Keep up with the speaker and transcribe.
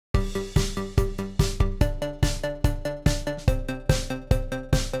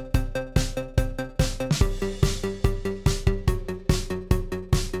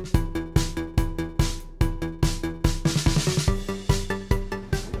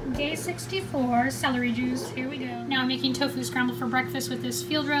Day 64, celery juice. Here we go. Now I'm making tofu scrambled for breakfast with this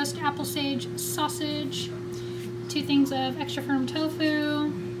field roast apple sage sausage, 2 things of extra firm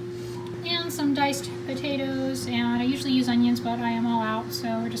tofu, and some diced potatoes. And I usually use onions, but I am all out, so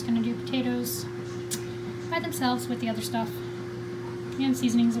we're just gonna do potatoes by themselves with the other stuff. And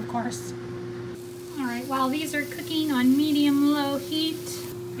seasonings, of course. Alright, while these are cooking on medium-low heat,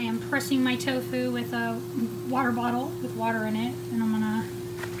 I am pressing my tofu with a water bottle with water in it, and I'm gonna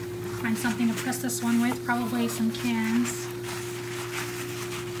find something to press this one with, probably some cans.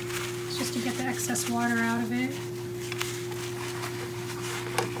 It's just to get the excess water out of it.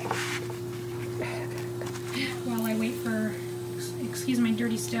 While I wait for, excuse my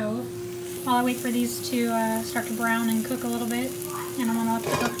dirty stove, while I wait for these to start to brown and cook a little bit, and I'm gonna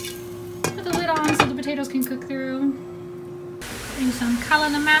put the lid on so the potatoes can cook through. Putting some kala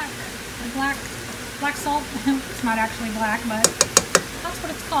namak, or black salt. It's not actually black, but that's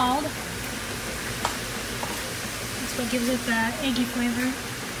what it's called. That's what gives it the eggy flavor.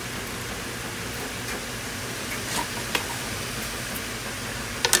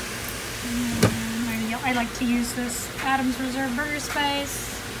 And I like to use this Adam's Reserve burger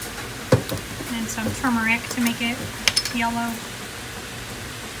spice and some turmeric to make it yellow.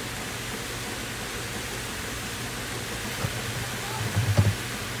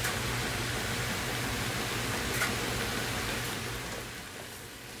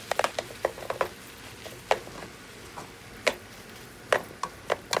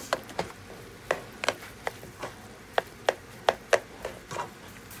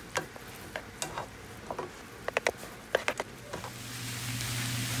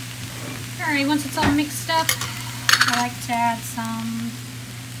 Alright, once it's all mixed up, I like to add some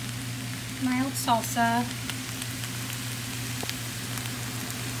mild salsa.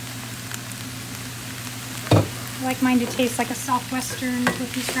 I like mine to taste like a southwestern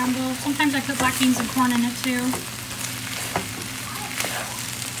tofu scramble. Sometimes I put black beans and corn in it too.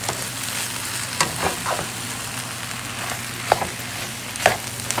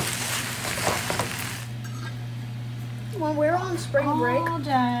 When we're on spring break. All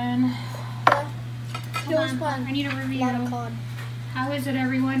done. It was fun. I need a review. A lot of cod. How is it,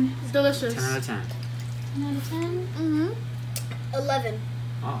 everyone? It's delicious. 10 out of 10. 10 out of 10? Mm-hmm. 11.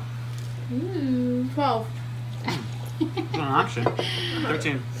 Oh. Ooh. 12. It's an option.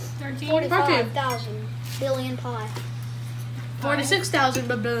 13. 13? 45,000 billion pie. 46,000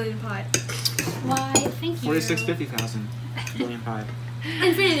 billion pie. Why, thank you. 46,50,000 billion pie.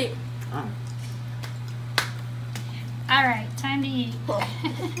 Infinity. Oh. Alright, time to eat.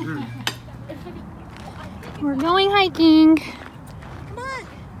 We're going hiking. Come on.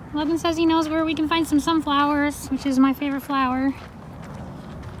 Logan says he knows where we can find some sunflowers, which is my favorite flower.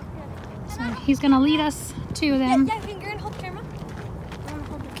 So he's gonna lead us to them. Yeah, finger and hold the camera. I'm gonna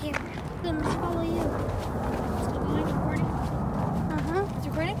hold the camera. Then let's follow you. Still going, recording? Uh-huh. It's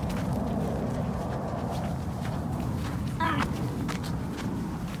recording? Ah.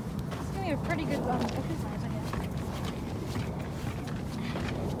 It's gonna be a pretty good exercise, I guess.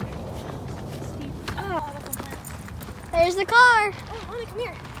 Oh. There's the car. Oh, Anna, come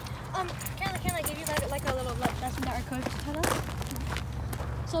here. Can I give you like a little lesson that our coach taught us?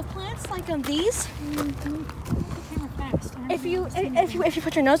 So plants like these, if you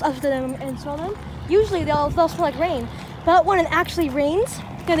put your nose up to them and smell them, usually they'll smell like rain. But when it actually rains,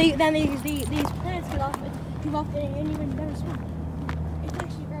 then these plants give off an even better smell. It's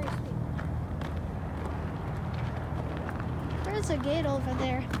actually very sweet. There's a gate over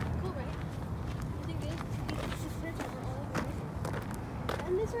there. Cool, right? I think these plants are all over this.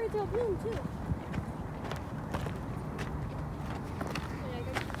 And this right there bloom too.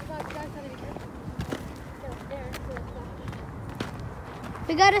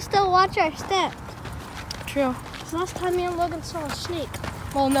 We gotta still watch our steps. True. So last time me and Logan saw a snake.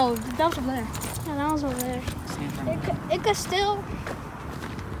 Well, no, that was over there. Yeah, that was over there. It could still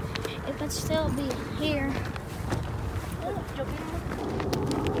be here.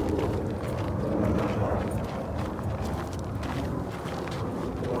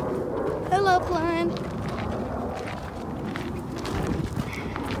 Hello, plant.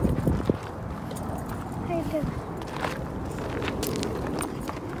 How you doing?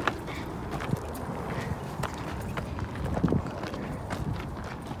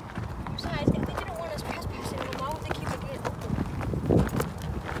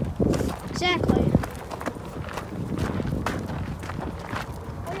 Exactly.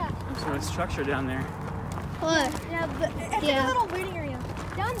 Oh yeah. So it's structure down there. What? Yeah, but it's like a little waiting area.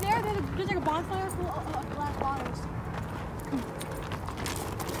 Down there, there's like a bonfire full of glass bottles.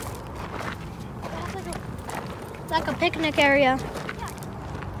 That's like a picnic area. Yeah.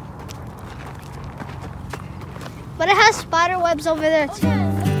 But it has spider webs over there too.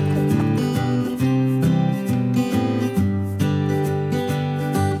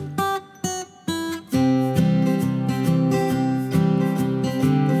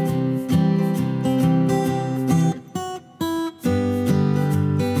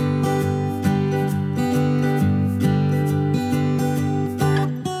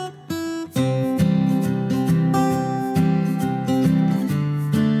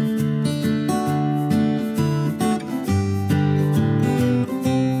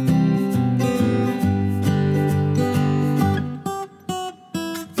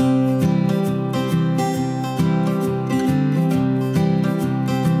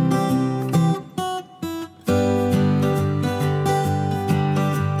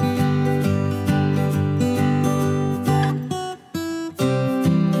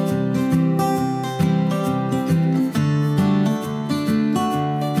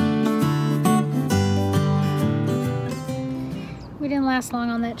 Last long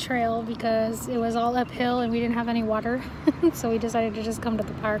on that trail because it was all uphill and we didn't have any water. So we decided to just come to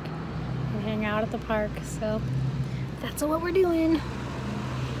the park and hang out at the park. So that's what we're doing.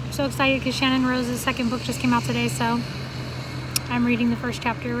 I'm so excited because Shannon Rose's second book just came out today, so I'm reading the first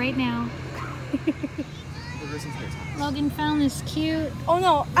chapter right now. Logan found this cute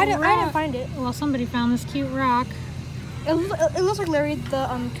I didn't find it. Well, somebody found this cute rock. It looks like Larry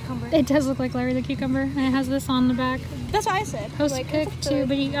the cucumber. It does look like Larry the cucumber, and it has this on the back. That's what I said. Post pic too,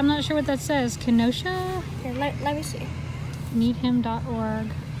 but I'm not sure what that says. Kenosha? Here, let me see.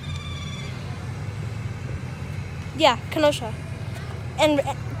 Needhim.org. Yeah, Kenosha. And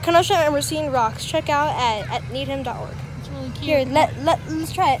Kenosha and Racine Rocks. Check out at needhim.org. It's really cute. Here,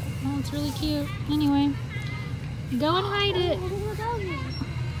 let's try it. Oh, it's really cute. Anyway, go and hide it.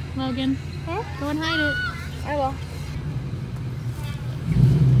 Logan. Huh? Go and hide it. I will.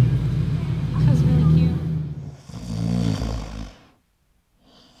 That was really cute.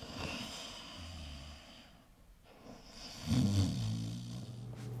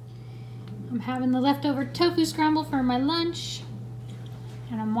 I'm having the leftover tofu scramble for my lunch,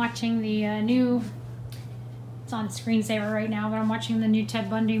 and I'm watching the new, it's on screensaver right now, but I'm watching the new Ted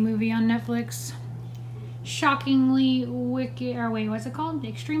Bundy movie on Netflix. Shockingly Wicked, or wait, what's it called?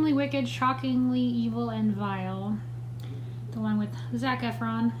 Extremely Wicked, Shockingly Evil and Vile. The one with Zac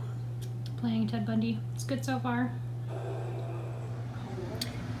Efron playing Ted Bundy. It's good so far.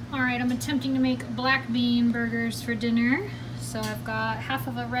 Alright, I'm attempting to make black bean burgers for dinner. So I've got half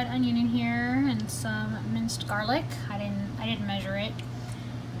of a red onion in here and some minced garlic. I didn't measure it.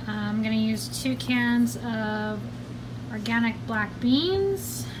 I'm gonna use 2 cans of organic black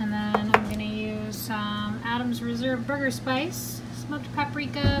beans, and then I'm gonna use some Adam's Reserve burger spice, smoked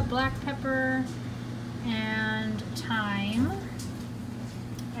paprika, black pepper, and thyme.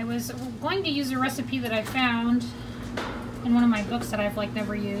 I was going to use a recipe that I found in one of my books that I've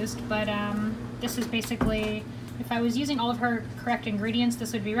never used, but this is basically, if I was using all of her correct ingredients,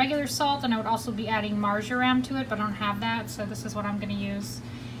 this would be regular salt, and I would also be adding marjoram to it, but I don't have that, so this is what I'm gonna use.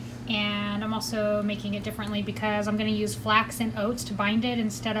 And I'm also making it differently because I'm going to use flax and oats to bind it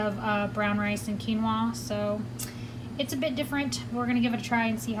instead of brown rice and quinoa. So it's a bit different. We're going to give it a try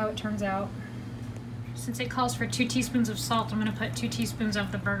and see how it turns out. Since it calls for 2 teaspoons of salt, I'm going to put 2 teaspoons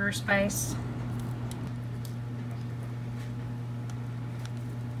of the burger spice.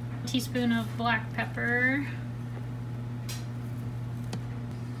 1 teaspoon of black pepper.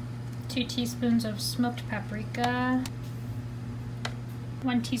 2 teaspoons of smoked paprika.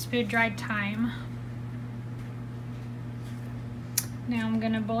 1 teaspoon dried thyme. Now I'm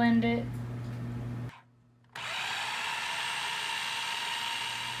gonna blend it.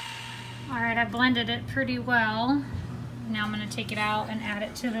 Alright, I blended it pretty well. Now I'm gonna take it out and add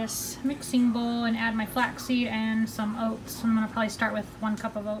it to this mixing bowl and add my flaxseed and some oats. I'm gonna probably start with 1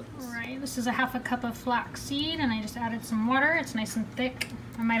 cup of oats. Alright, this is a half a cup of flaxseed, and I just added some water. It's nice and thick.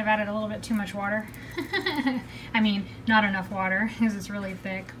 I might have added a little bit too much water. I mean, not enough water because it's really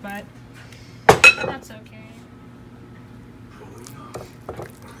thick, but that's okay.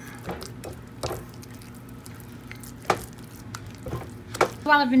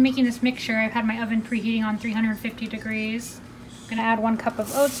 While I've been making this mixture, I've had my oven preheating on 350 degrees. I'm gonna add 1 cup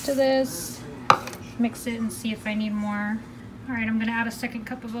of oats to this, mix it and see if I need more. Alright, I'm gonna add a 2nd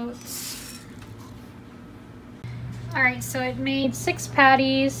cup of oats. Alright, so it made 6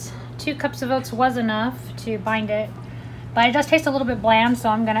 patties. 2 cups of oats was enough to bind it, but it does taste a little bit bland, so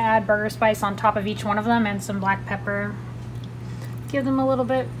I'm gonna add burger spice on top of each one of them and some black pepper. Give them a little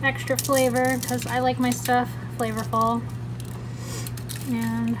bit extra flavor because I like my stuff flavorful.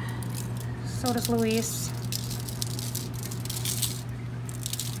 And so does Luis.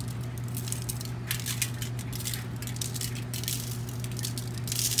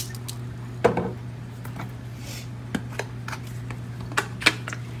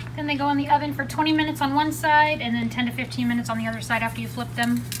 they go in the oven for 20 minutes on one side and then 10 to 15 minutes on the other side after you flip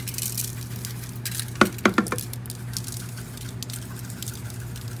them.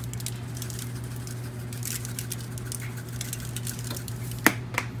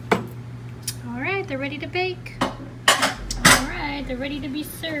 Alright, they're ready to bake. Alright, they're ready to be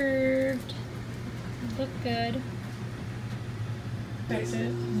served. Look good. That's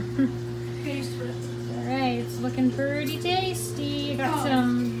it. Alright, it's looking pretty tasty. I got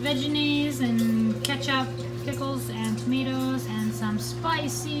some Veggie Nut and ketchup, pickles, and tomatoes, and some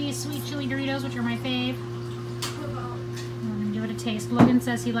spicy sweet chili Doritos, which are my fave. I'm gonna give it a taste. Logan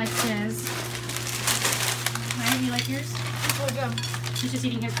says he likes his. Ryan, you like yours? He's just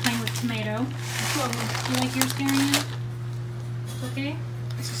eating his plain with tomato. Do you like yours, Garion? Okay?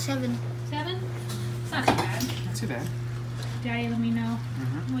 It's a 7. 7? It's not too bad. Not too bad. Daddy, let me know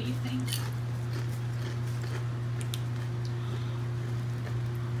what you think.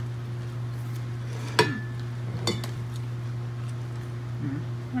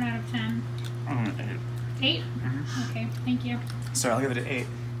 One out of 10. I'm gonna 8. 8? Okay, thank you. Sorry, I'll give it an 8.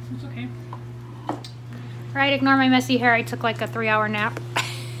 It's okay. Right, ignore my messy hair. I took like a 3-hour nap.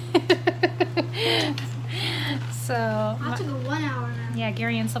 So I took a 1-hour nap. yeah,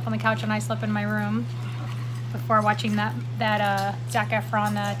 Gary slept on the couch and I slept in my room before watching that Zac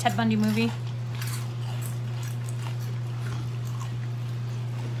Efron Ted Bundy movie.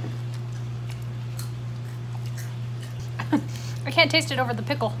 I can't taste it over the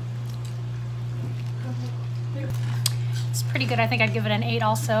pickle. It's pretty good. I think I'd give it an 8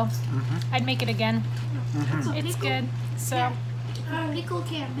 also. I'd make it again. It's good. So Pickle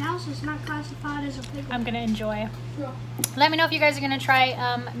can't bounce. It's not classified as a pickle. I'm gonna enjoy. Let me know if you guys are gonna try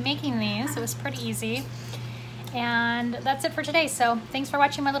making these. It was pretty easy. And that's it for today. So thanks for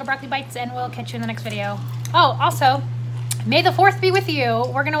watching my little broccoli bites, and we'll catch you in the next video. Oh, also, May the 4th be with you.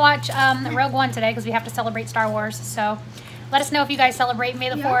 We're gonna watch Rogue One today because we have to celebrate Star Wars. So let us know if you guys celebrate May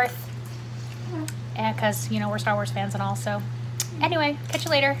the 4th. Because, you know, we're Star Wars fans and all. So anyway, catch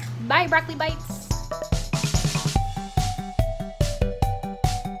you later. Bye, broccoli bites.